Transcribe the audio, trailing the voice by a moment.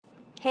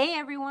Hey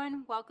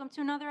everyone, welcome to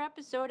another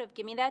episode of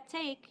Gimme That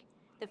Take,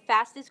 the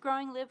fastest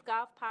growing live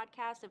golf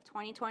podcast of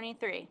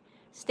 2023.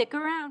 Stick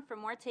around for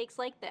more takes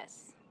like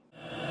this.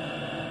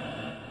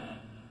 Well,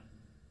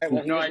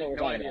 here's what we're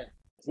talking about.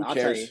 Who I'll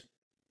cares?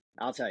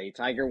 tell you.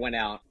 Tiger went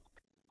out,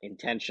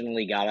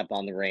 intentionally got up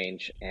on the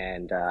range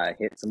and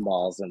hit some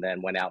balls, and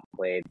then went out and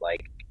played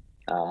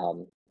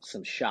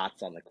some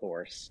shots on the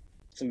course.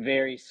 Some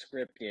very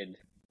scripted,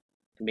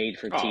 made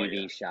for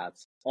TV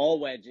shots. All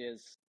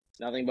wedges,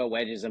 nothing but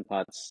wedges and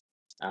putts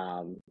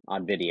on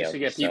video.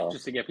 Just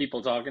to get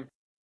people talking.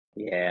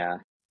 Yeah,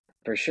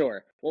 for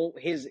sure. Well,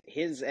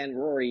 his and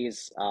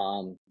Rory's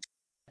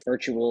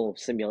virtual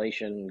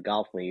simulation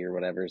golf league or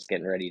whatever is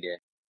getting ready to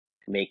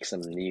make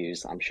some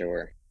news. I'm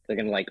sure they're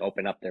gonna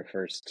open up their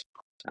first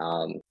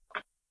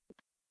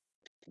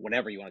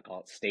whatever you want to call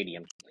it,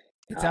 stadium.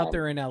 It's out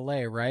there in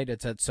LA, right?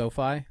 It's at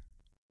SoFi.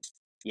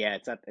 Yeah,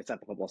 it's at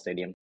the football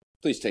stadium.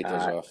 Please take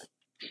those off.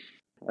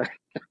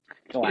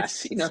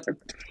 Glass.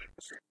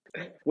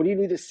 What do you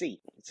need to see?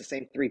 It's the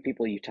same three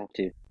people you talk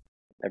to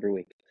every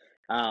week.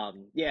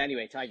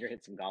 Anyway, Tiger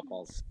hit some golf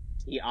balls.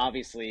 He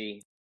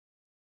obviously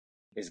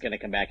is going to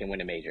come back and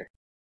win a major.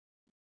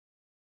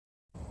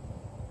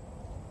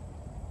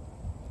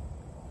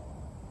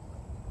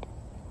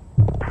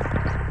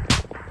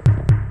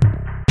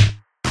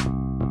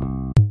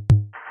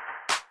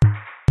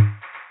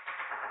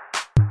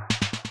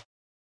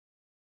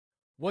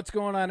 What's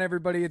going on,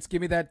 everybody? It's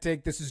Gimme That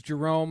Take. This is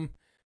Jerome,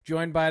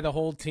 joined by the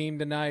whole team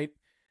tonight.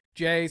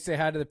 Jay, say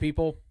hi to the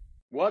people.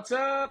 What's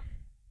up?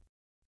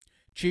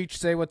 Cheech,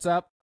 say what's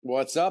up.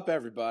 What's up,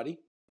 everybody?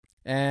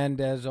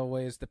 And as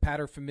always, the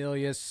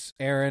paterfamilias,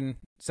 Aaron,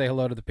 say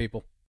hello to the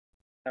people.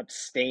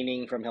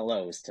 Abstaining from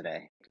hellos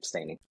today.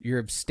 Abstaining. You're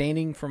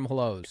abstaining from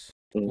hellos.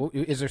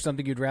 Is there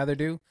something you'd rather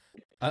do?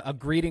 A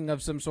greeting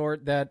of some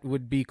sort that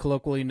would be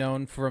colloquially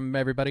known from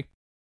everybody?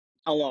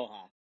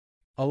 Aloha.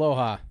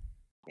 Aloha.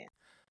 Yeah.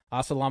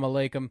 Assalamu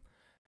alaikum.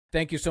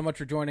 Thank you so much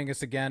for joining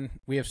us again.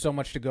 We have so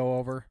much to go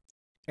over.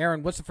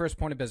 Aaron, what's the first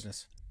point of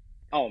business?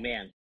 Oh,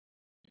 man.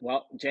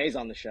 Well, Jay's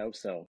on the show,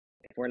 so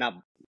if we're not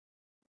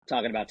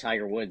talking about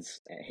Tiger Woods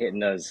hitting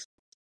those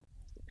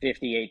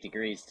 58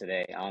 degrees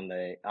today on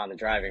the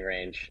driving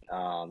range, I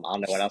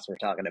don't know what else we're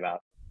talking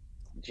about.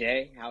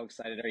 Jay, how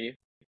excited are you?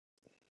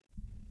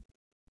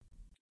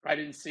 I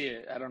didn't see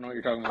it. I don't know what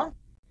you're talking about.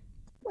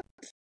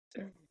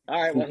 All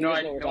right, well, here's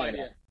what we're no talking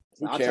idea.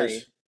 about. Who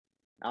cares?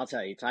 I'll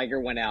tell you. Tiger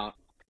went out,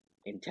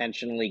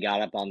 intentionally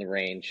got up on the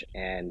range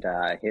and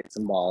hit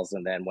some balls,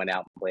 and then went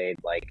out and played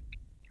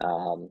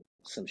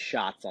some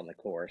shots on the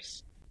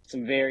course.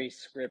 Some very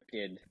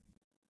scripted,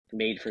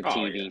 made for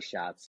TV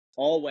shots.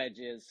 All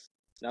wedges,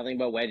 nothing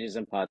but wedges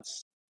and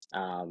putts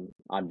on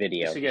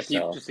video. Just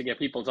to get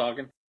people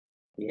talking.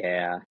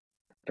 Yeah,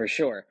 for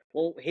sure.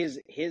 Well,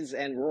 his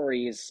and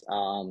Rory's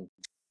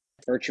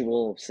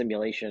virtual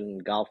simulation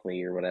golf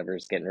league or whatever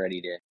is getting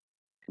ready to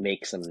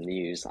make some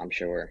news. I'm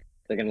sure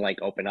they're gonna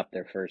open up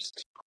their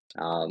first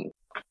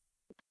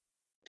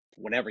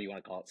whatever you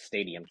want to call it,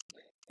 stadium.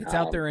 It's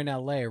out there in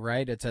LA,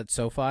 right? It's at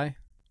SoFi.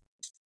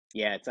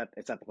 Yeah, it's at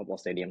the football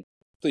stadium.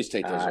 Please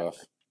take those off.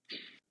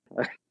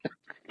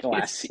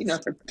 Glass.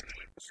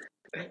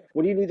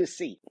 What do you need to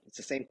see? It's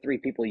the same three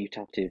people you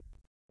talk to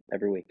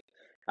every week.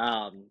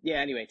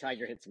 Anyway,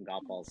 Tiger hit some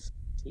golf balls.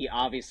 He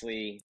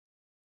obviously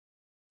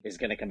is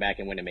going to come back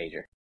and win a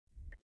major.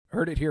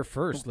 Heard it here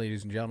first,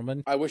 ladies and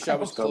gentlemen. I wish I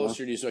was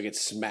closer to you so I could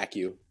smack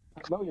you.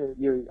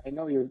 I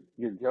know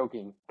you're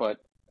joking, but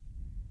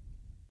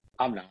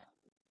I'm not.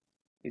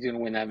 He's gonna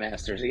win that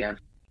Masters again.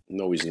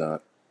 No, he's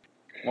not.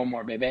 One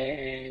more,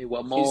 baby.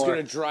 One more. He's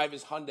gonna drive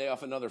his Hyundai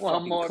off another One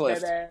fucking more,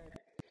 cliff. baby.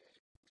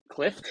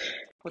 Cliff?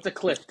 What's a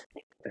cliff?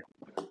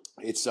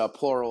 It's a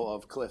plural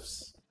of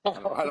cliffs. I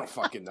don't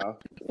fucking know.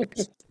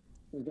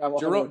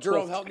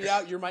 Jerome, help me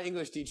out. You're my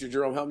English teacher.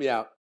 Jerome, help me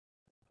out.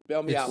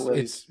 Bail me out,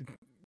 please.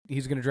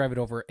 He's going to drive it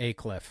over a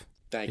cliff.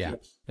 Thank Yeah. you.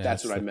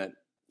 That's what I meant.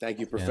 Thank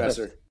you,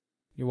 Professor.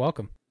 You're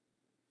welcome.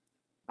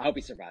 I hope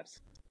he survives.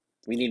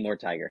 We need more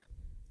Tiger.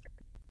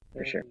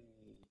 For sure.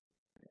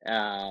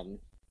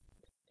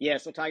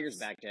 So Tiger's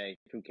back, Jay.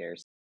 Who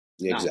cares?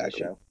 Yeah, Not on the exactly.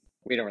 show.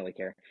 We don't really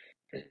care.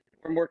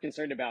 We're more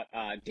concerned about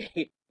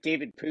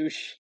David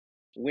Pooch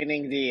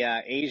winning the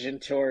Asian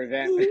Tour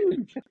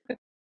event.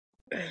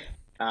 It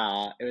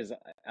was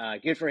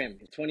good for him.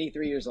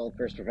 23 years old,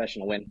 first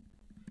professional win.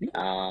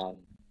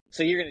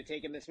 So you're going to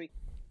take him this week?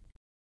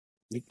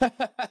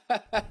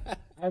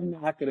 I'm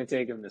not gonna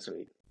take him this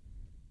week.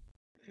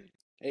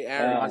 Hey, I'm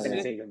Aaron, not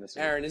gonna take him this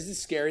week. Aaron, is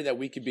this scary that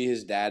we could be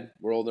his dad?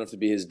 We're old enough to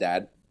be his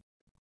dad.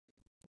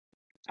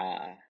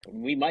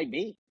 We might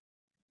be.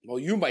 Well,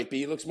 you might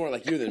be. He looks more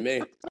like you than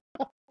me.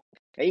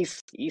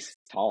 He's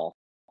tall,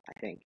 I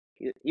think.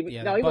 He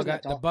wasn't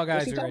that tall. The bug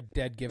Was eyes he are tall? a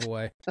dead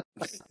giveaway.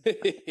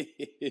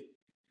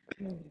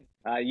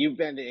 You've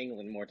been to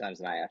England more times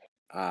than I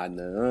have.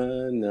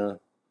 No.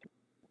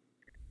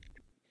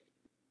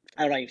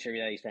 I'm not even sure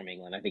that he's from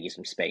England. I think he's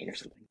from Spain or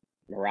something.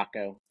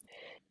 Morocco.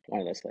 One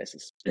of those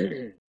places.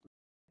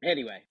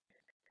 Anyway,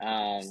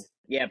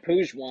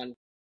 Pooch won.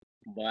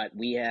 but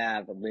we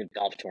have a live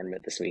golf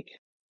tournament this week.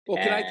 Well,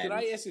 can And-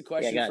 I ask a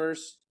question go ahead.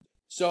 first?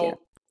 So Yeah.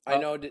 I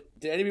know. Did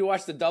anybody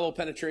watch the double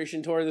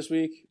penetration tour this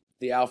week?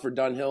 The Alfred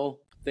Dunhill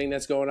thing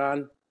that's going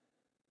on.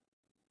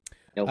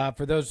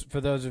 For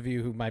those of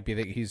you who might be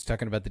thinking he's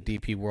talking about the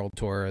DP World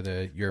Tour or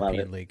the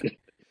European League.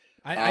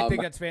 I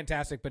think that's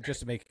fantastic, but just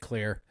to make it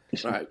clear.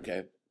 All right.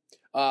 Okay.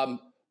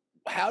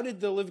 How did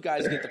the live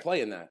guys get to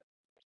play in that?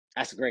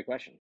 That's a great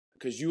question.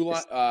 Because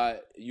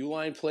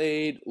Uline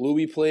played,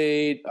 Louis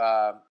played,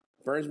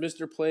 Burns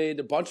Mister played,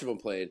 a bunch of them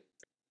played.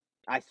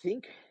 I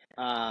think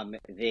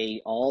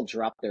they all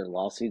dropped their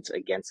lawsuits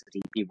against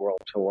the DP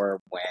World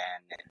Tour when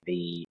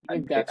the I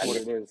think that's what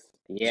it is.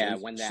 yeah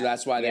so, when that so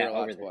that's why they're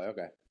allowed over to play.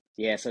 Okay.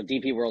 Yeah, so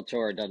DP World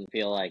Tour doesn't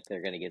feel like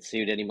they're going to get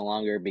sued any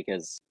longer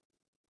because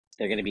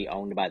they're going to be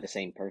owned by the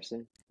same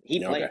person. He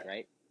played,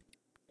 Okay.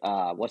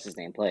 right? What's his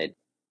name played?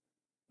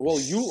 Well,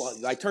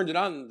 I turned it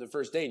on the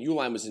first day, and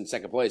Uline was in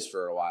second place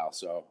for a while.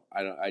 So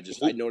I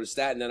noticed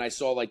that, and then I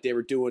saw like they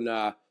were doing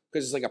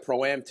because it's like a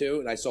pro-am too,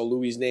 and I saw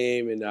Louis'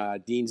 name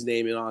and Dean's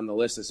name on the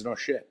list. I said, "Oh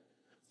shit!"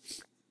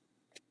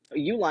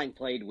 Uline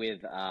played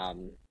with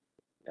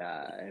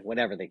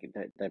whatever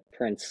the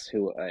prince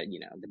who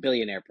the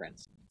billionaire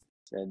prince,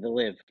 the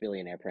live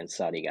billionaire prince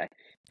Saudi guy.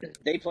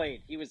 They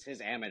played. He was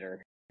his amateur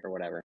or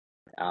whatever.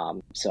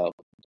 So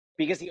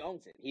because he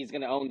owns it, he's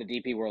going to own the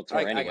DP World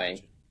Tour anyway.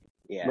 got you.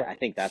 Yeah, Right. I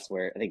think that's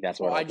where Well, it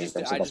came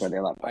from. So that's where they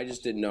left. I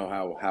just didn't know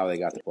how they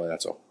got to play.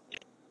 That's all.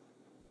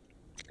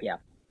 Yeah.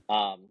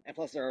 And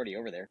plus they're already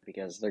over there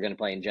because they're going to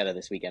play in Jeddah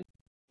this weekend.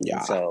 Yeah.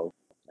 And so,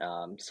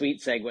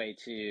 sweet segue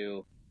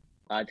to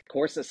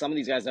course that some of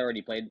these guys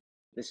already played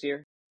this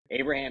year.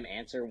 Abraham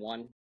Answer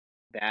won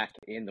back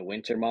in the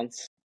winter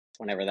months,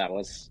 whenever that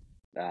was.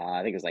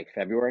 I think it was like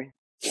February.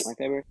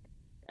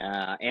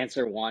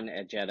 Answer won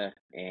at Jeddah,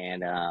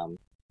 and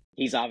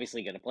he's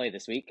obviously going to play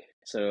this week.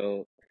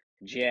 So,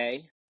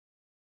 Jay,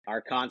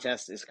 our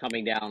contest is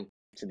coming down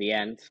to the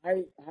end.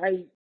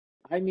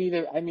 I need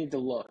to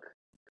look.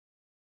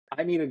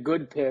 I need a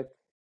good pick.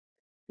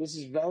 This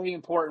is very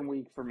important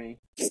week for me.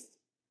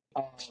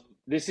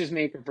 This is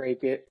make or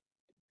break it,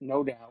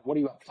 no doubt. What are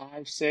you at?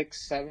 5,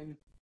 6, 7?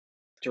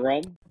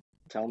 Jerome,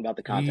 tell him about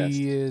the contest.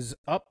 He is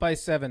up by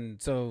 7.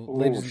 So,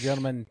 ladies and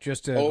gentlemen,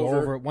 just to go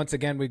over it once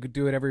again, we could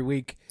do it every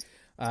week.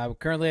 We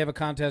currently have a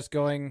contest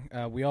going.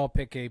 We all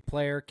pick a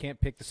player. Can't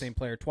pick the same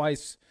player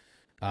twice.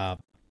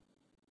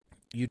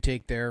 You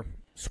take their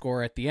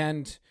score at the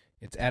end.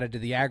 It's added to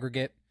the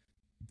aggregate.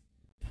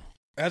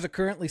 As it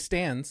currently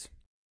stands,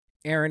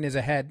 Aaron is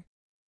ahead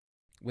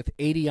with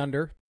 80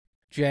 under.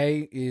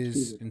 Jay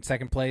is in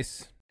second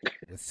place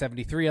with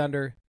 73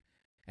 under.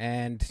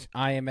 And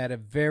I am at a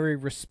very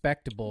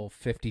respectable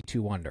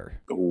 52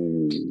 under.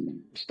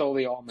 Stole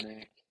the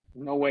almanac.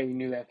 No way you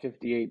knew that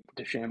 58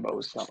 DeChambeau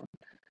was selling.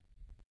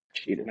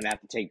 I'm going to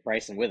have to take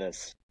Bryson with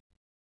us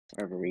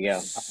wherever we go.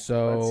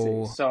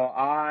 So,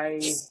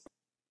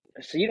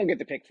 So you don't get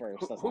to pick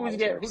first. That's not how who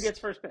this works. gets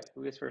first pick?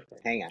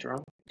 Hang on.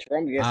 Jerome?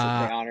 Jerome gets the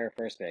honor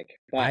first pick.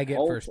 But I get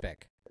first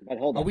pick. But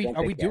hold on.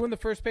 Are we doing the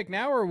first pick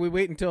now, or are we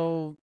wait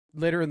until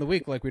later in the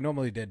week like we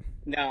normally did?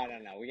 No.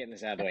 We're getting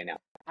this out of the way now.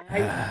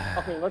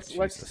 Okay,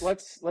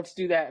 let's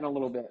do that in a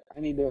little bit. I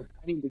need to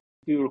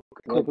do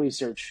a quick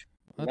research.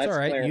 That's Let's all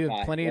right. You clarify.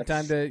 have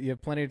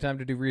plenty of time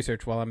to do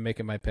research while I'm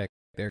making my pick.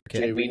 There, kid.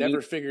 Jay, we We never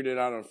need- figured it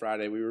out on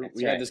Friday. We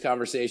That's had right. this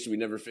conversation. We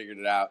never figured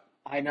it out.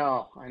 I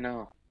know.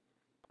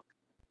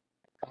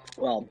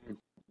 Well,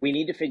 we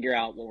need to figure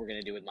out what we're going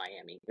to do with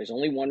Miami. There's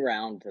only one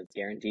round that's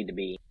guaranteed to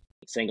be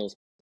singles,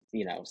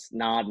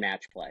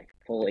 non-match play,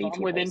 full 18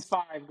 I'm within holes.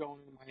 5 going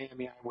to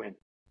Miami. I win.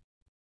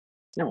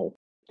 No.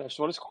 That's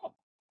what it's called.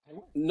 I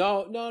win.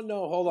 No.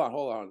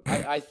 Hold on.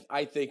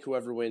 I think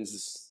whoever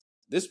wins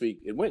this week,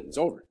 it wins. It's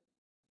over.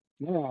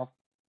 No,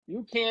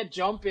 you can't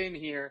jump in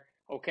here,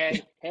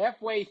 okay,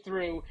 halfway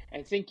through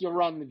and think you'll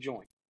run the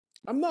joint.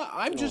 I'm not.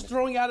 I'm just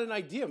throwing out an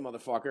idea,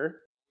 motherfucker.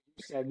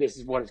 You said this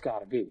is what it's got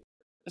to be.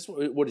 That's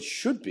what it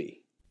should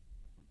be.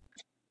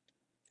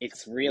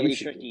 It's really You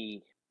should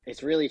tricky.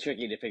 It's really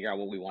tricky to figure out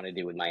what we want to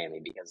do with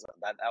Miami because of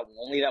that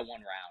only that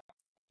one round.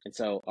 And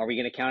so, are we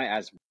going to count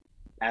it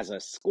as a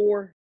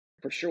score?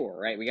 For sure,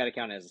 right? We got to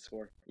count it as a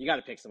score. You got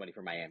to pick somebody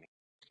for Miami.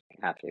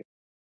 Have to.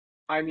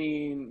 I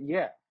mean,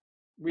 yeah,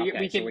 we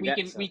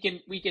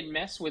can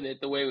mess with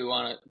it the way we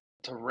want it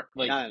to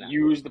No.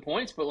 use the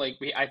points, but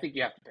I think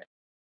you have to pick.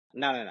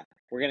 No.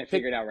 We're going to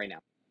figure it out right now.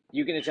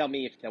 You're going to tell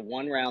me if the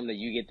one round that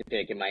you get to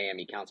pick in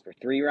Miami counts for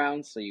 3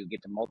 rounds, so you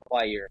get to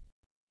multiply your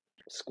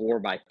score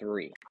by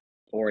 3,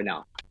 or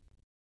not.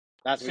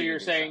 That's So what you're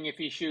gonna saying if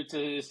he shoots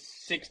a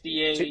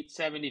 68,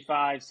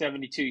 75,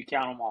 72, you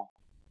count them all.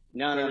 decide.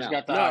 No. Whoever's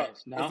got the No,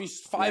 highest. No? if he's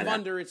 5 No.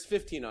 under, it's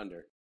 15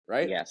 under,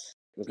 right? Yes.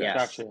 Okay.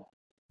 Yes. Gotcha.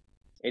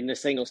 In the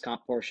singles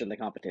portion of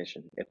the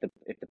competition, if the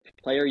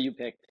player you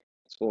picked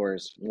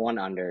scores 1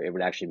 under, it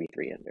would actually be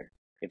 3 under.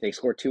 If they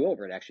score 2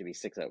 over, it'd actually be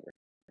 6 over.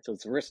 So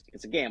it's a risk.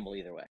 It's a gamble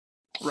either way.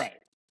 Right.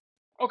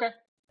 Okay.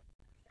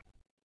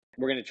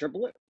 We're going to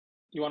triple it.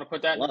 You want to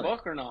put that in Love the it.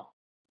 book or no?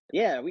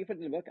 Yeah, we put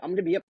it in the book. I'm going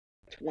to be up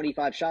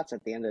 25 shots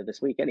at the end of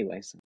this week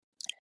anyway. So.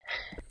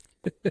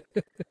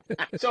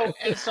 So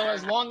as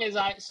long as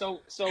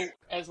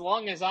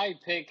I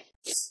pick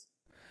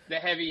the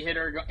heavy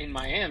hitter in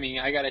Miami,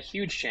 I got a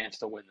huge chance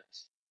to win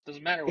this.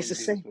 Doesn't matter what It's you the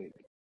do this same.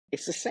 week.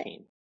 It's the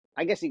same.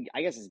 I guess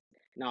it's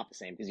not the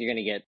same because you're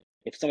gonna get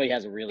if somebody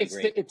has a really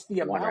great It's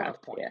the one amount round.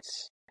 of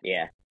points.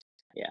 Yeah.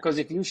 Because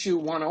if you shoot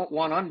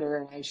one under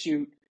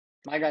and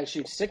my guy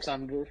shoots 6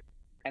 under,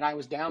 and I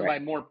was down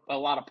Right. by a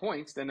lot of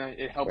points, then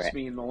it helps Right.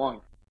 me in the long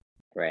run.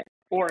 Right.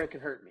 Or it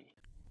could hurt me.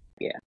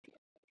 Yeah.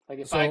 Like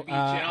if So, I beat you,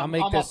 I'll I'm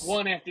make up this-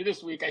 1 after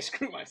this week, I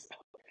screw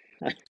myself.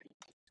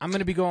 I'm going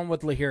to be going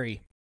with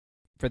Lahiri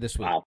for this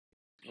week. Wow.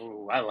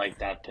 Ooh, I like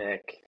that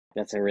pick.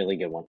 That's a really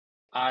good one.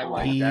 I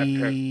like that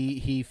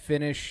pick. He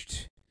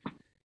finished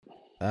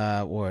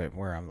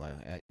where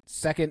I'm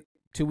second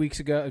 2 weeks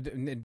ago,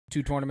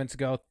 2 tournaments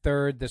ago,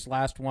 third this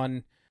last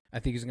one. I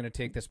think he's going to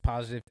take this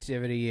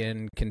positivity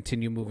and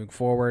continue moving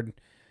forward.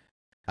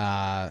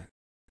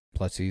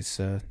 Plus he's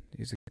a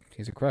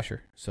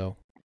crusher, so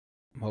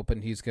I'm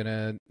hoping he's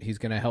gonna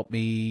help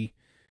me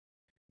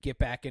get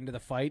back into the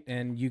fight,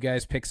 and you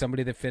guys pick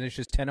somebody that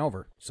finishes 10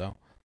 over. So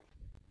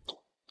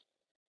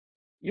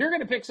You're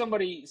going to pick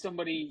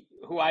somebody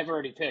who I've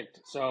already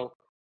picked. So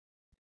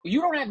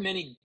you don't have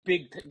many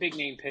big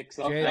name picks.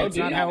 Jay, I that's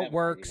do not not how have it one,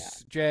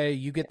 works. Jay,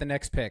 you get the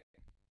next pick.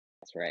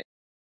 That's right.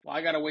 Well,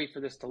 I got to wait for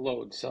this to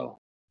load. So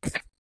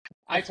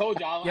I told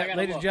you, I Yeah, got to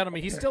ladies and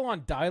gentlemen, he's still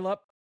on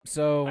dial-up,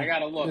 so I got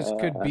to look. this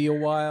could be a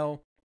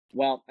while.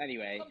 Well,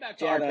 anyway, Come back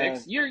to our Jetta,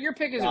 picks. Your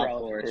pick is golf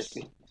irrelevant. course,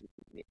 Crispy.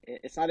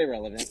 it's not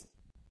irrelevant.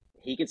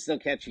 He can still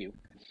catch you.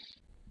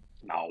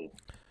 No.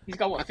 He's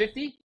got what,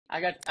 50?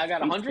 I got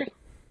 100?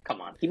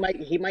 Come on. He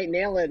might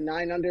nail a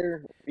 9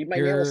 under. He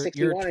might nail a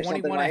 61 You're or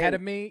something. 21 by ahead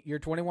him. of me. You're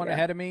 21 Yeah.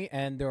 ahead of me,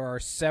 and there are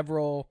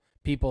several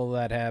people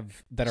that are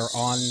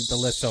on the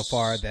list so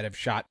far that have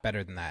shot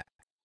better than that.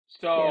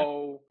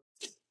 So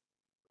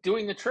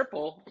doing the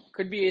triple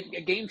could be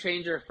a game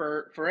changer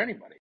for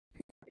anybody.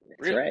 That's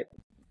Really? right.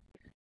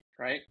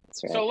 Right?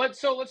 That's right.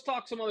 So let's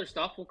talk some other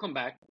stuff. We'll come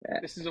back.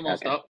 Yeah. This is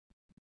almost Okay. up.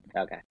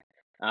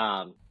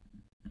 Okay.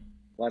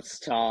 Let's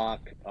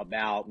talk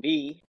about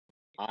me.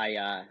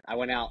 I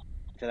went out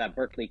to that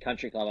Berkeley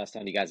Country Club I was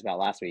telling you guys about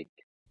last week,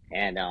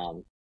 and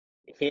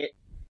hit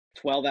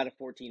 12 out of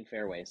 14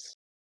 fairways,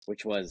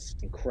 which was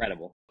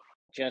incredible,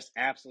 just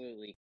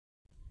absolutely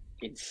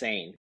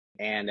insane,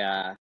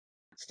 and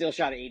still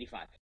shot at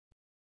 85.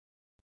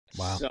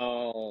 Wow.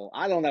 So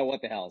I don't know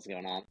what the hell is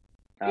going on.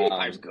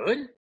 85's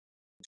good.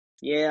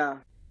 Yeah,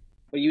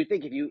 but you would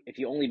think if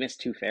you only miss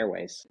 2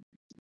 fairways,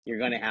 you're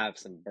going to have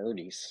some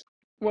birdies.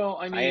 Well,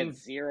 I I mean, had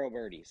 0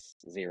 birdies,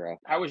 0.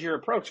 how was your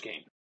approach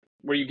game?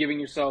 Were you giving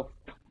yourself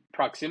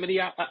proximity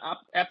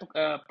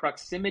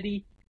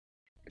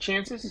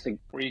chances?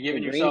 Were you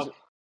giving the greens- yourself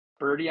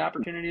birdie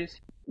opportunities?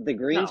 The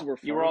greens No, were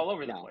firm. you were all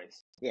over the No.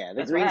 place. Yeah, the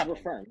That's what greens were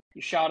happened. firm.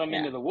 You shot them Yeah.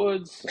 into the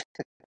woods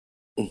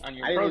on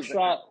your I didn't approach lose-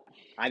 shot.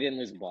 I didn't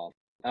lose the ball.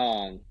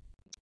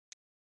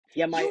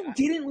 Yeah, You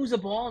didn't lose a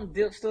ball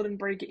and still didn't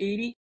break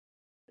 80?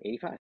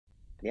 85.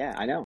 Yeah,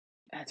 I know.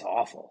 That's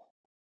awful.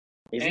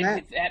 Isn't and that?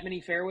 with that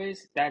many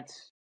fairways,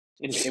 that's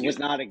It was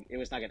not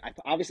good.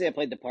 Obviously, I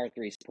played the par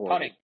 3s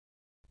poorly.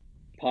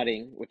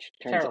 putting. which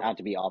turns Terrible. out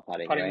to be all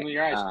putting. Putting right? with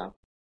your eyes closed.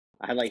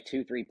 I had like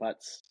 2-3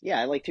 putts. Yeah,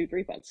 I had like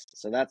 2-3 putts.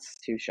 So that's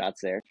 2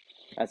 shots there.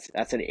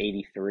 That's an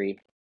 83.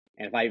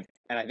 And I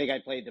think I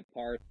played the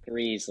par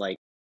 3s like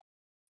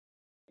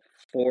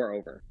 4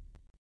 over.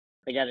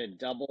 I got a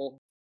double,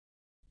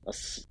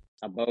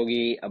 a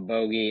bogey,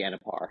 and a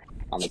par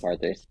on the par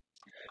 3s.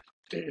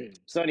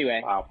 So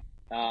anyway, Wow.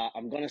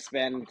 I'm going to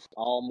spend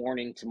all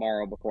morning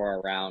tomorrow before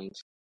our round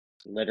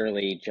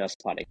literally just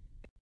putting,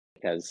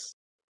 because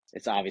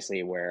it's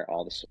obviously where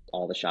all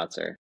the shots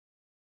are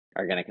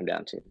going to come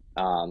down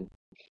to.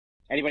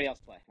 Anybody else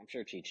play? I'm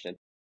sure Cheech did.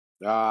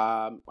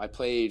 I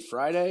played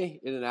Friday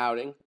in an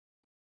outing.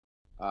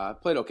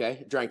 Played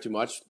okay. Drank too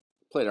much.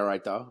 Played all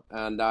right, though.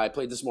 And I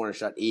played this morning.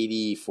 Shot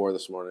 84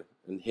 this morning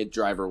and hit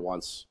driver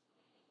once.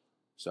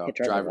 So Hit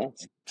driver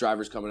once.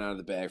 driver's coming out of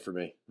the bag for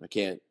me. I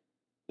can't.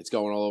 It's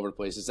going all over the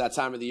place. It's that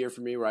time of the year for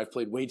me where I've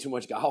played way too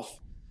much golf,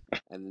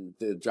 and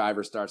the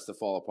driver starts to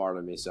fall apart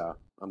on me. So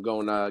I'm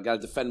going. Got to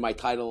defend my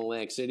title in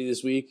Atlantic City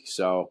this week.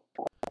 So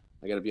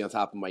I got to be on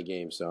top of my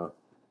game. So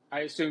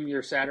I assume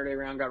your Saturday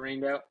round got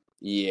rained out?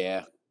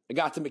 yeah, I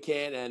got to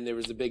McCann, and there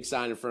was a big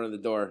sign in front of the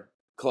door,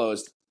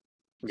 closed.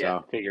 Yeah,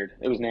 So, figured.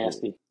 It was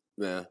nasty.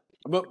 yeah,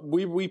 but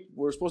we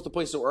were supposed to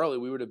play so early.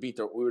 We would have beat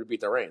the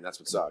rain. That's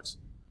what sucks.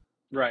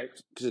 Right.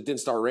 Because it didn't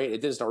start rain.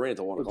 It didn't start raining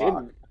until 1 It o'clock.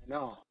 didn't. I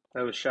know.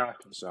 That was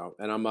shocking. So,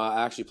 and I'm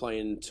actually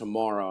playing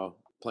tomorrow.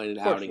 Playing an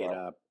Of course outing you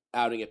at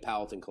outing at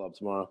Palatine Club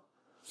tomorrow.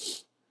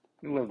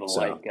 You live the So-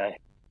 life, guy.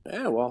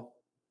 Yeah, well,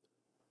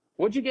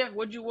 What'd you get?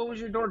 What was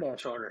your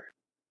DoorDash order?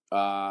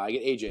 I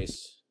get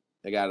AJ's.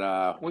 I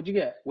got What'd you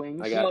get?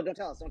 Wings? I got- No, don't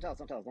tell us.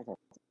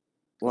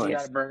 what? You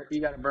got a burger?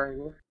 You got a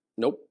burger?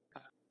 Nope.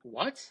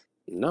 What?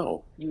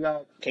 No. You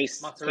got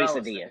mozzarella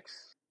Quesadilla.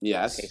 sticks.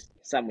 Yes.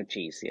 Something with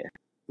cheese, yeah.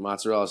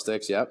 Mozzarella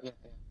sticks. Yep. Yeah.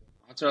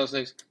 Mozzarella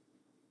sticks.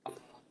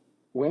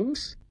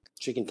 Wings?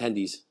 Chicken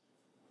tendies.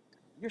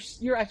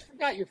 I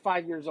forgot you're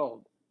 5 years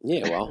old.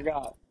 Yeah, I well,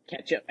 forgot.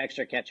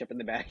 Extra ketchup in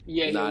the bag.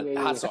 Yeah, not yeah,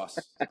 yeah, hot yeah. sauce.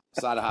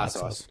 Side of hot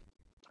sauce.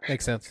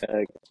 Makes sense.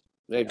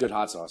 They have good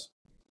hot sauce.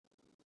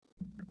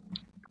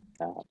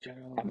 Okay,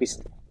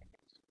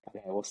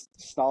 we'll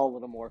stall a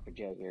little more for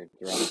Jay here.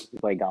 You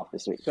play golf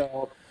this week.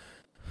 So,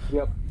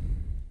 yep.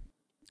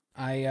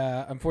 I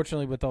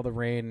unfortunately, with all the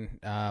rain,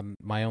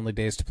 my only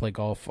days to play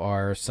golf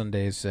are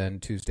Sundays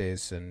and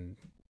Tuesdays, and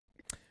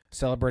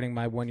celebrating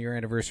my 1-year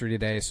anniversary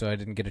today, so I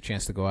didn't get a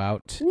chance to go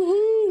out.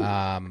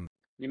 Woohoo!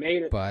 You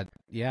made it. But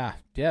yeah,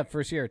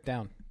 first year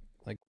down,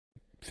 like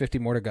 50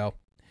 more to go.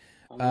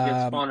 Only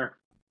gets funner.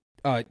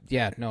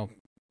 Yeah, no,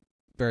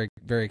 very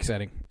very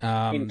exciting.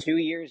 In 2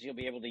 years, you'll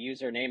be able to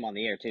use her name on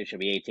the air too. She'll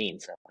be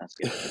 18, so that's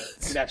good.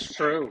 That's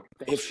true.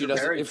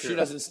 If she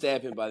doesn't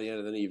stab him by the end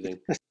of the evening.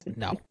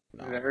 No,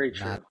 Very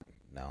true.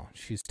 No,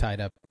 she's tied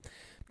up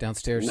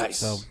downstairs, Nice.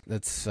 so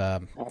that's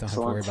don't have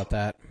to worry about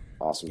that.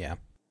 Awesome. Yeah.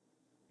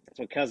 That's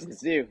what cousins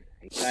do.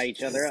 They tie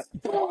each other up.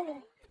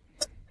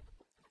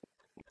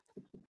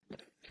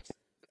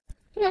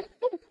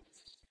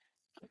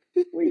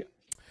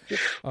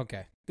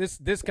 Okay.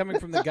 This coming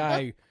from the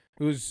guy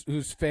whose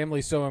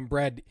family's so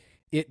inbred,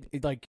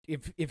 it like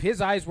if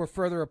his eyes were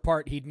further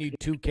apart, he'd need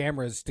 2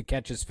 cameras to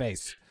catch his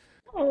face.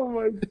 Oh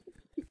my!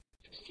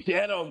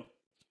 Get him.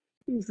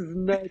 This is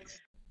nuts.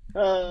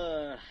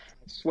 I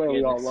swear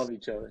we all love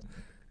each other.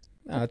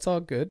 No, it's all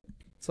good.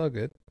 It's all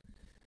good.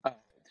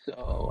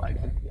 So I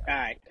got. All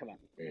right, come on.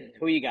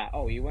 Who you got?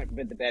 Oh, you went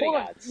with the betting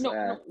Hold on. odds.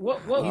 No.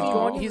 What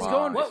He's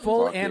going my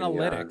full fucking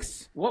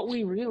analytics. what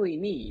we really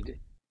need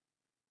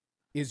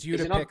Is you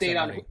is to an pick update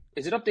somebody.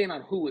 is an update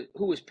on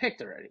who was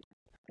picked already.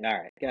 All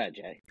right, go ahead,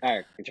 Jay. All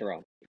right,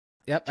 Jerome.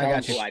 Yep, Tell I him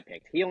got you. who I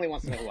picked. He only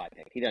wants to know who I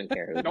picked. He doesn't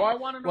care who. No, I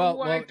want to know Well,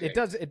 who I picked.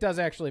 it does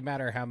actually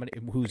matter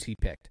who's he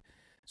picked.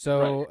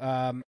 So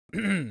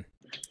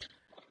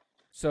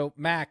so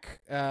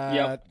Mac,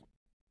 Yep.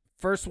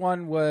 first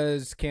one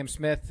was Cam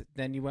Smith,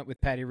 then you went with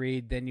Patty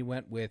Reed, then you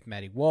went with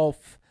Matty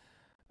Wolf,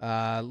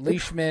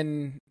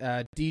 Leishman,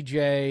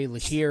 DJ,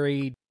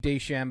 Lahiri,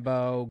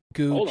 DeChambeau, Hold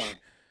Gooch,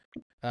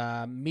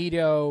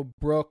 Mito,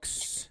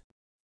 Brooks,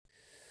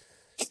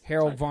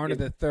 Harold Varner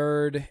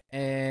III,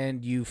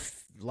 and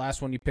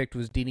last one you picked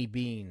was Deanie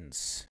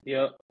Beans.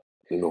 Yep.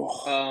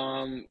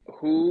 No.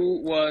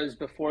 Who was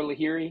before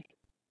Lahiri?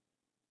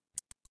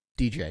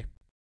 DJ.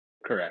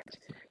 Correct.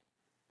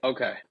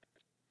 Okay.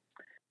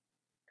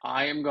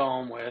 I am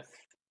going with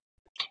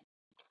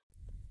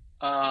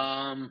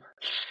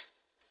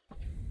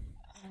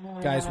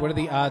Guys, what are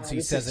the odds he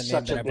this says is a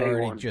name such that I've big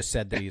already one. just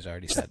said that he's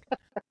already said?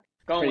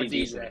 Going with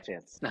Pretty decent DJ.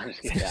 chance. No, I'm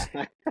just kidding.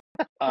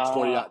 Yeah.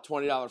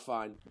 $20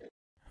 fine.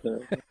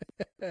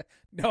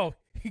 No,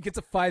 he gets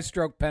a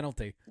 5-stroke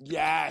penalty.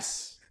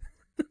 Yes.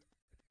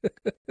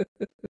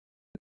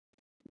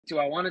 Do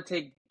I want to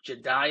take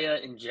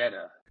Jediah and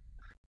Jeddah?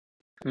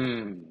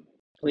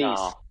 Please.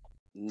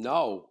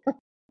 No.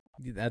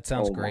 That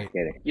sounds Oh, great.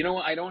 kidding. You know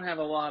what? I don't have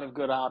a lot of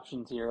good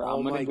options here. Oh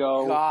I'm going my to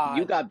go. God.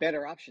 You got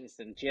better options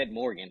than Jed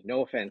Morgan.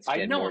 No offense, Jed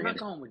I know. Morgan. I'm not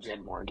going with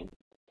Jed Morgan.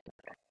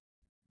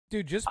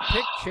 Dude, just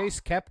pick Chase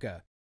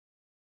Koepka.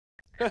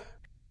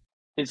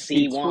 It's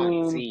C1.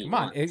 between- C. Come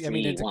on. I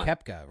mean, it's a C1.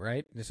 Koepka,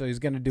 right? So he's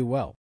going to do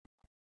well.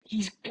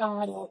 He's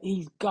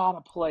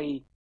gotta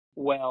play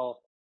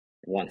well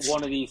Once.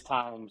 one of these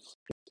times.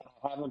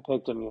 I haven't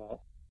picked him yet.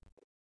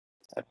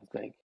 I don't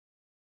think.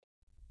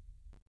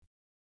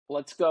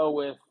 Let's go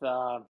with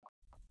No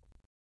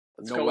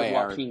way,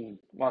 Aaron.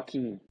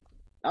 Joaquin.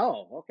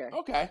 Oh, okay.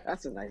 Okay.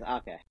 That's a nice.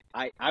 Okay.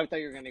 I thought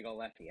you were going to go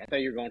lefty. I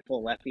thought you were going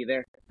full lefty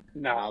there.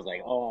 No, I was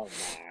like, oh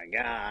my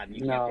God.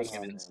 You No, can't pick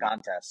him no, in this no.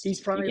 contest. he's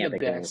You probably can't the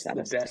pick him in this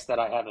contest. best that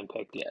I haven't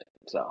picked yet.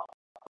 So All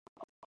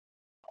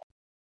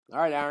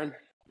right, Aaron.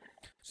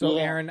 So,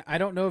 Yeah. Aaron, I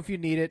don't know if you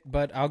need it,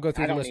 but I'll go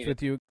through I the don't list need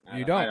with you. I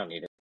You I don't? don't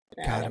need it.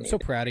 Yeah, I God, don't I'm need so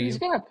it. proud of he's you.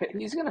 gonna pick.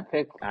 He's gonna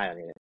pick I don't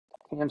need it.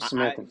 Cam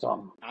Smith or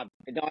something.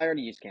 No, I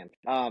already used Cam.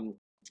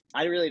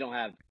 I really don't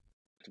have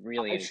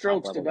really any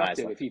Strokes top-level guys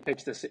deducted left. if he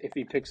picks this. If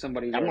he picks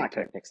somebody, I'm not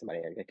going to pick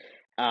somebody.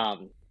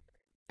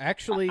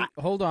 Actually,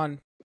 hold on.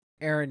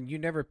 Aaron, you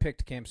never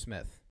picked Cam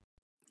Smith.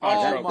 Is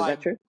that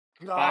true?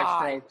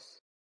 5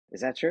 strokes. Is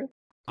that true?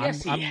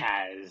 Yes, I'm- he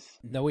has.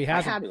 No, he I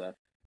hasn't. had to.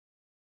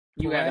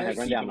 You Perez? haven't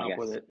Run been down keeping my up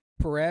with guess. it.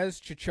 Perez,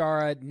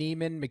 Chichara,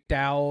 Neiman,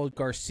 McDowell,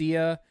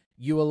 Garcia,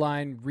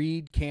 Ueline,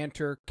 Reed,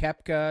 Cantor,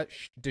 Koepka,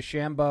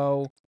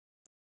 DeChambeau,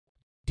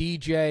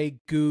 DJ,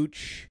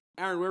 Gooch.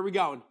 Aaron, where are we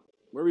going?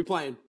 Where are we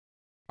playing?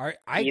 I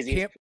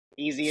can't.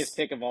 Easiest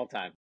pick of all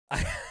time.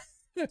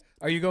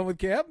 Are you going with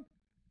Cam?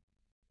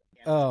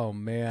 Oh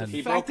man.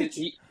 He fact broke his,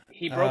 that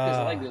he broke his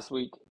Uh, leg this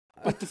week.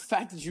 But the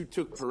fact that you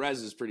took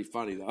Perez is pretty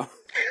funny, though.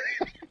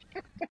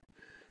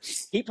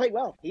 He played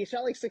well. He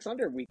shot like 6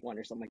 under week 1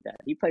 or something like that.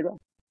 He played well.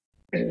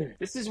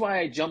 This is why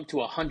I jumped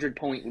to a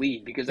 100-point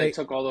lead because I Hey.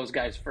 took all those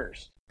guys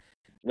first.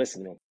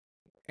 Listen to me.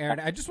 Aaron,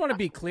 I just want to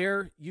be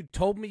clear. You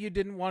told me you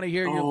didn't want to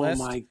hear your list.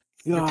 my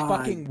You're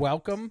fucking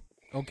welcome.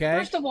 Okay.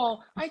 First of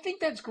all, I think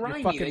that's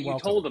grimy fucking that you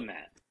welcome. told him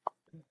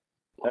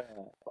that.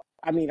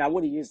 I mean, I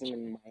would have used him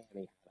in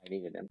Miami. I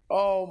needed him.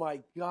 Oh my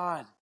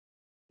god.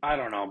 I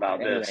don't know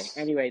about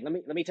Anyway,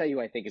 this. let me tell you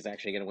who I think is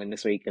actually going to win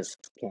this week because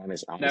Cam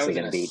is That obviously was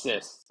an going to beat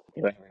assist.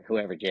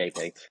 whoever Jay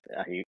picked.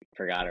 You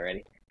forgot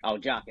already. Oh,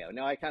 Jocko.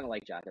 No, I kind of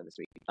like Jocko this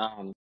week.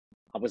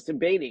 I was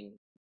debating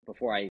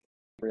before I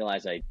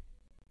realized I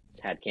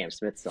had Cam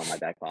Smith still in my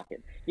back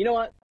pocket. You know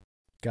what?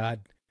 God,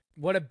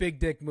 what a big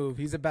dick move.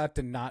 He's about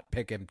to not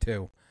pick him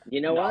too.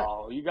 You know what?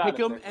 No, you got Pick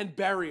him and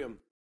bury him.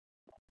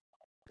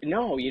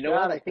 No, you know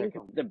what? Gotta I think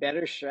pick him. the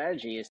better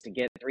strategy is to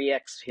get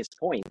 3x his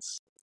points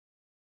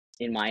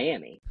in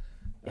Miami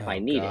if I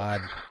need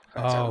God.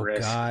 That's a Oh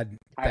risk. God,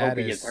 I hope that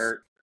he is gets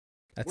hurt.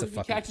 that's What a if he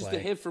fucking catches play. the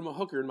hit from a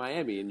hooker in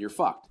Miami and you're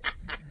fucked?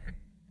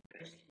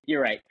 it.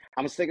 You're right.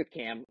 I'm gonna stick with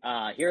Cam.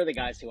 Here are the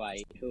guys who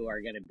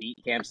are gonna beat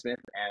Cam Smith,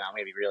 and I'm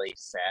gonna be really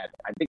sad.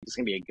 I think it's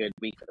gonna be a good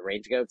week for the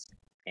Range Goats,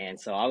 and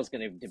so I was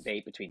gonna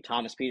debate between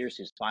Thomas Peters,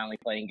 who's finally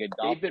playing good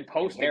golf. They've been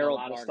posting a Harold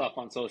lot of Varner. stuff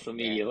on social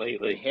media and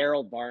lately.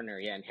 Harold Varner,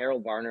 and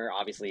Harold Varner,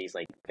 obviously, he's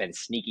like been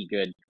sneaky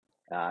good,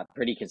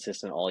 pretty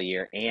consistent all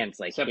year, and it's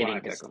like Except when I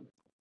hitting pick his, him.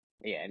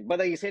 yeah, but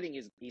he's hitting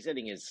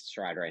his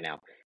stride right now.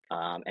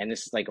 And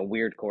this is like a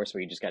weird course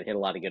where you just got to hit a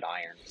lot of good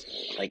irons.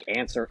 Like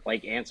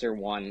Answer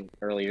won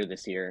earlier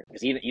this year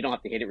because you don't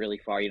have to hit it really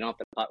far. You don't have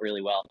to putt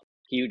really well.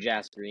 Huge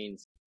ass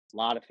greens, a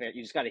lot of fair.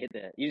 You just got to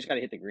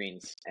hit the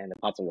greens, and the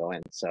putts will go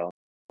in. So,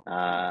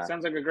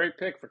 Sounds like a great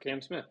pick for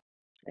Cam Smith.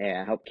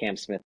 yeah, I hope Cam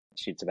Smith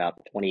shoots about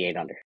 28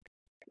 under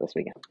this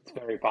weekend. It's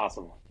very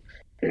possible.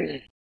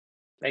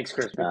 Thanks,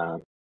 Chris.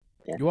 You're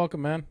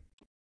welcome, man.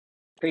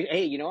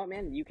 Hey, you know what,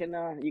 man? You can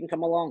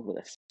come along with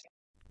us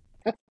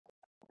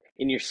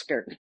in your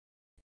skirt.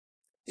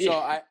 So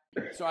I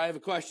have a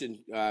question,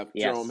 Yes.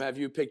 Jerome. Have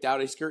you picked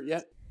out a skirt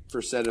yet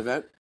for said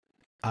event?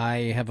 I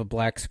have a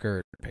black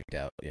skirt picked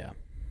out. Yeah.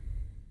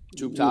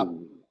 Tube top.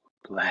 Ooh,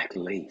 black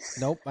lace.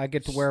 Nope. I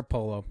get to wear a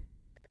polo.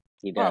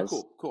 He Oh,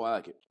 does. cool. I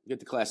like it. Get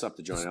the class up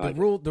the joint. I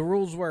The like the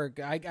rules were.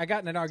 I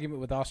got in an argument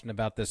with Austin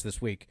about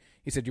this week.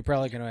 He said you're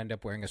probably going to end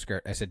up wearing a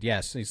skirt. I said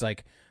yes. He's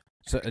like,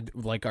 so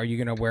like, are you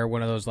going to wear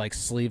one of those like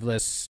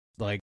sleeveless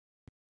like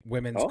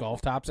women's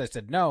golf tops? I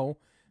said no.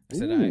 I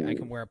said I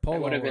can wear a That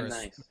polo would have or been a,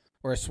 nice.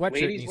 or a sweatshirt.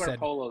 Ladies and he wear said,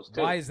 polos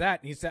too. why is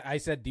that? And he said, I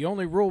said the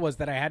only rule was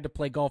that I had to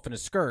play golf in a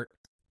skirt,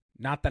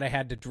 not that I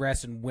had to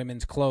dress in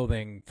women's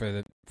clothing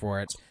for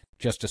it,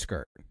 just a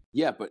skirt.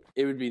 Yeah, but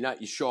it would be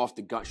not. You show off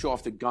the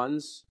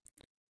guns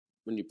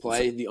when you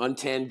play the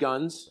untanned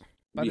guns.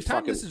 By the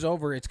time this is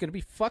over, it's going to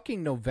be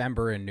fucking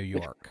November in New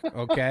York.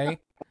 Okay.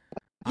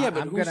 Yeah,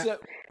 but I'm gonna.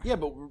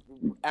 but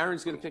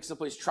Aaron's gonna pick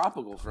someplace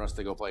tropical for us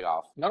to go play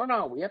golf.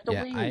 No. We have to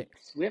Yeah, wait.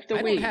 We have to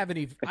I wait.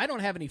 don't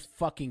have any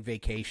fucking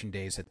vacation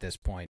days at this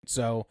point.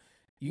 So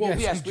you Well,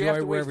 guys yes, we have enjoy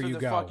to wait wherever for you the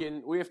go.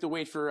 fucking. We have to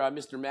wait for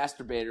Mr.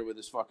 Masturbator with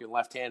his fucking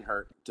left hand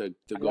hurt to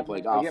go I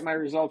play golf. get my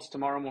results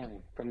tomorrow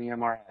morning from the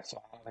MRI,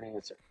 so I'll have an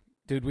answer.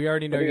 Dude, we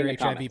already know Put it in you're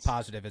the HIV comments.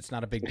 positive. It's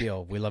not a big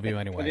deal. We love you Put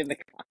it anyway. in the.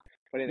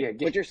 Yeah,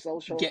 Put your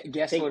social.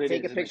 Guess take what it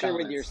take is a in the picture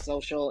with comments. your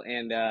social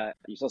and your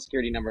social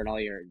security number and all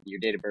your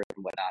date of birth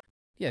and whatnot.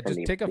 Yeah, from just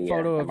the- take a the,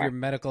 photo of MRI. your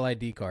medical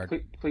ID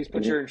card. Please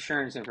put your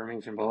insurance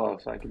information below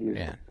so I can use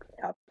Yeah.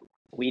 it.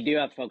 We do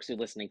have folks who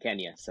listen in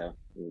Kenya, so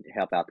we need to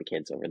help out the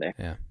kids over there.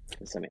 Yeah.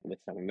 With some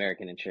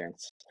American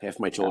insurance. Half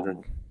my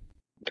children.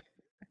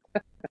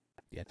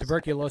 Yeah,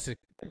 tuberculosis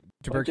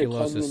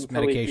Kenyan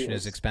medication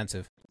is Philippians.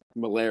 expensive.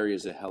 Malaria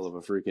is a hell of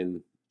a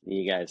freaking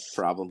You guys,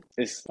 problem.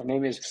 this My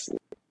name is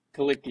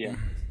Calicia.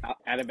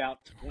 at about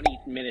 20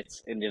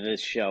 minutes into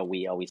this show,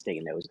 we always take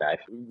a nosedive.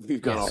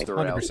 We've gone off the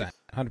rails.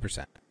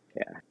 100%.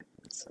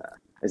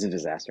 It's a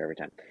disaster every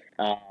time.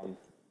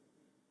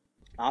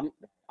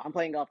 I'm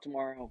playing golf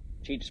tomorrow.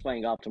 Cheech is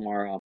playing golf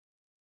tomorrow.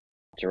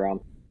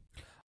 Jerome.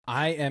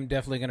 I am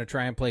definitely going to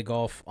try and play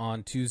golf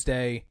on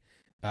Tuesday.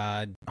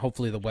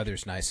 Hopefully the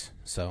weather's nice.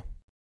 So,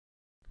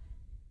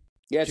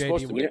 Yeah, it's Jay,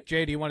 supposed to be.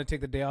 Jay, do you want to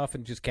take the day off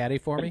and just caddy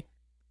for me?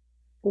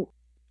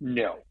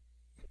 No.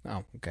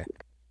 Oh, okay.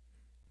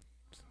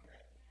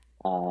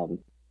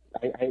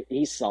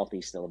 He's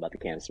salty still about the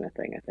Cam Smith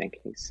thing. I think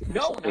he's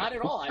No, not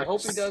at all. I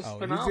hope he does Oh,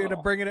 phenomenal.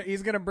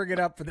 he's gonna bring it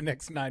up for the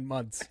next 9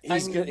 months. He's I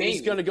mean, gonna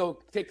maybe. go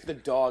kick the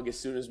dog as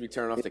soon as we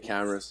turn off the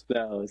cameras.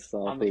 so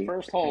salty. On the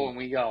first hole when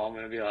we go, I'm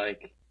going to be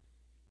like,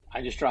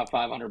 I just dropped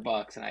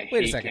 $500 and I Wait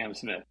a hate second. Cam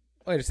Smith.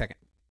 Wait a second.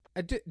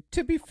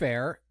 To be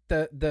fair,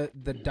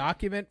 the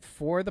document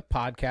for the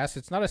podcast,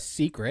 it's not a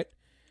secret.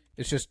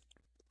 It's just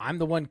I'm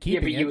the one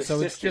keeping but you it, so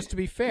it's assisted. just to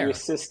be fair. You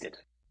assisted.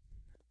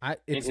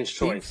 It's his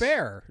being choice.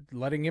 fair,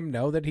 letting him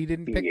know that he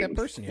didn't pick that Being-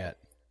 person yet.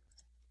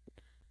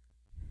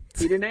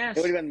 He didn't ask.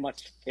 It would have been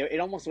much. It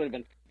almost would have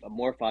been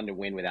more fun to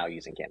win without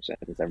using Cam Smith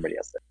as everybody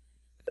else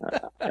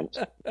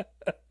did.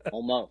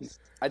 Almost.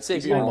 I'd say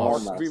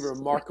Almost. be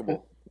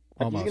remarkable.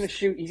 Almost.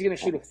 He's gonna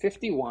shoot a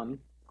 51.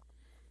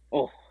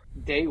 Oh,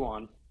 Day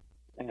one,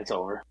 and it's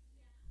over.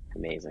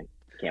 amazing!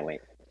 Can't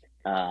wait.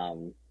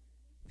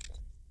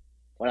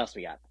 What else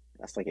we got?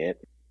 That's like it.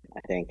 I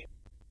think.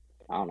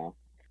 I don't know.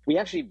 We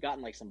actually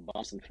gotten like some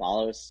bumps and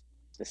follows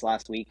this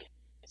last week.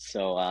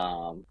 So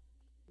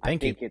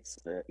Thank I think it's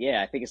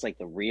I think it's like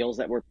the reels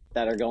that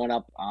are going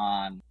up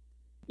on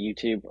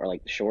YouTube or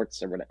like the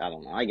shorts or whatever. I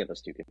don't know. I get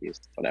those two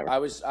confused. Whatever. I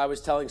was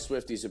telling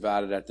Swifties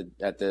about it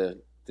at the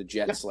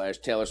Jet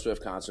 / Taylor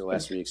Swift concert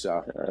last week.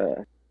 So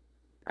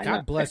I know.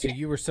 God bless you.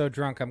 You were so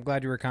drunk. I'm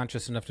glad you were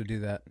conscious enough to do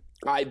that.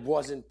 I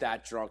wasn't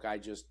that drunk. I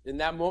just in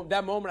that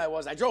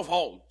moment I drove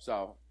home.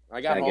 So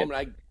I got home and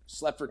I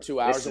slept for 2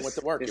 hours and went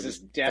to work. This It was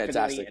is definitely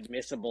fantastic.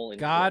 admissible.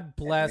 God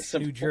bless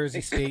admissible. New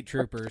Jersey state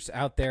troopers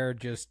out there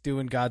just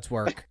doing God's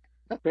work.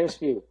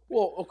 Crispy.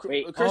 Well,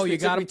 Wait. Oh, you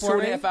got me him for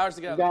me? 2.5 hours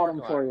to get I out of the got parking him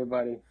lot. for you,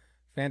 buddy.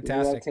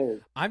 Fantastic. Give me that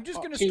tape. I'm just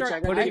going to Cheech, I start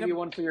gotta putting give you them.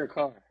 one for your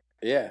car.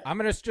 Yeah. I'm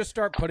going to just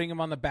start putting them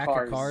on the back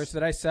Cars. of cars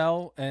that I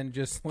sell and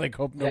just like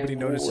hope nobody Yeah,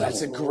 notices.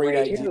 That's a great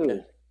idea.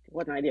 Dude,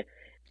 what an idea.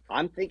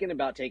 I'm thinking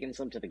about taking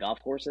some to the golf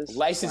courses.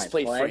 License when I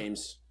plate play,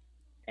 frames.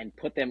 and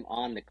put them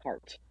on the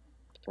cart,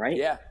 right?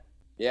 Yeah.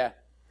 Yeah.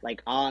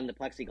 Like on the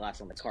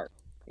plexiglass on the cart.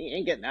 You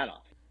ain't getting that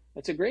off.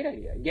 That's a great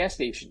idea. Gas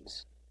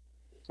stations.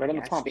 Right on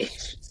the Gas pump.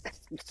 stations.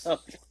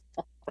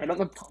 Right on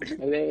the pump.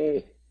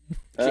 Hey.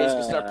 James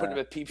can start putting them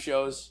at peep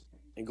shows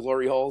and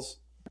glory holes.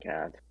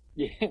 God.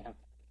 Yeah.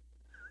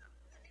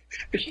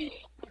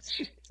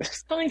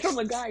 It's coming from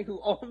a guy who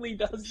only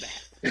does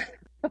that.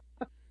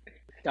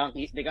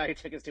 The guy who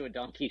took us to a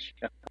donkey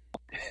show.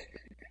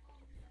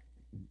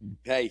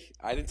 Hey,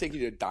 I didn't take you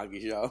to a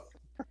donkey show.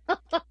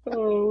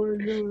 Oh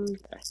my god.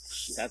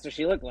 That's what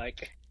she looked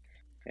like.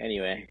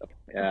 Anyway,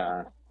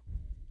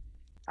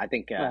 I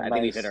think Oh, I think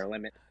we've nice. hit our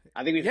limit.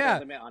 I think we've hit Yeah. our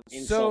limit on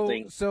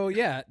insulting.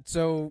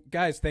 So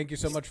guys, thank you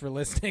so much for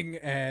listening,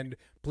 and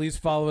please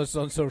follow us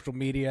on social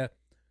media.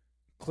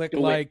 Click Do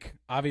it. like,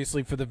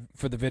 obviously for the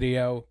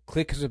video.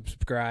 Click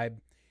subscribe.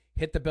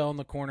 Hit the bell in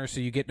the corner so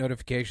you get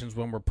notifications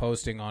when we're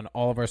posting on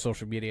all of our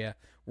social media.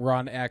 We're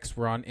on X.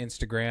 We're on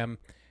Instagram.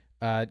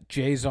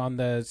 Jay's on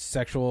the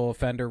sexual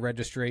offender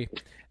registry,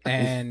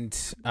 and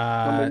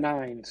Number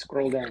 9.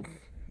 Scroll down.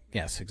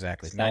 yes,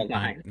 exactly. Stall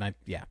Nine.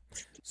 Yeah.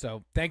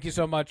 So thank you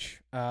so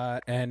much,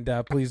 and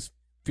please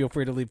feel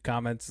free to leave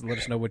comments and let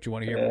us know what you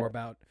want to hear more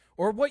about,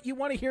 or what you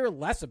want to hear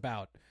less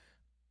about,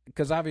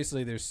 because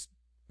obviously there's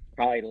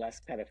Probably less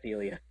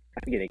pedophilia. I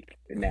can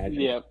imagine.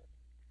 Yep.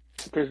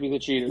 Crispy the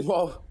cheater.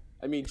 Well,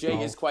 I mean, Jay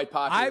No. is quite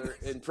popular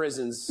in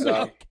prisons.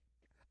 So.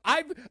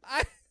 I'm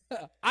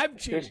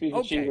cheating. Crispy the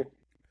Okay. cheater.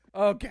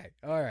 Okay.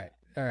 All right.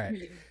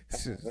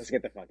 Let's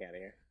get the fuck out of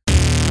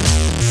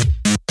here.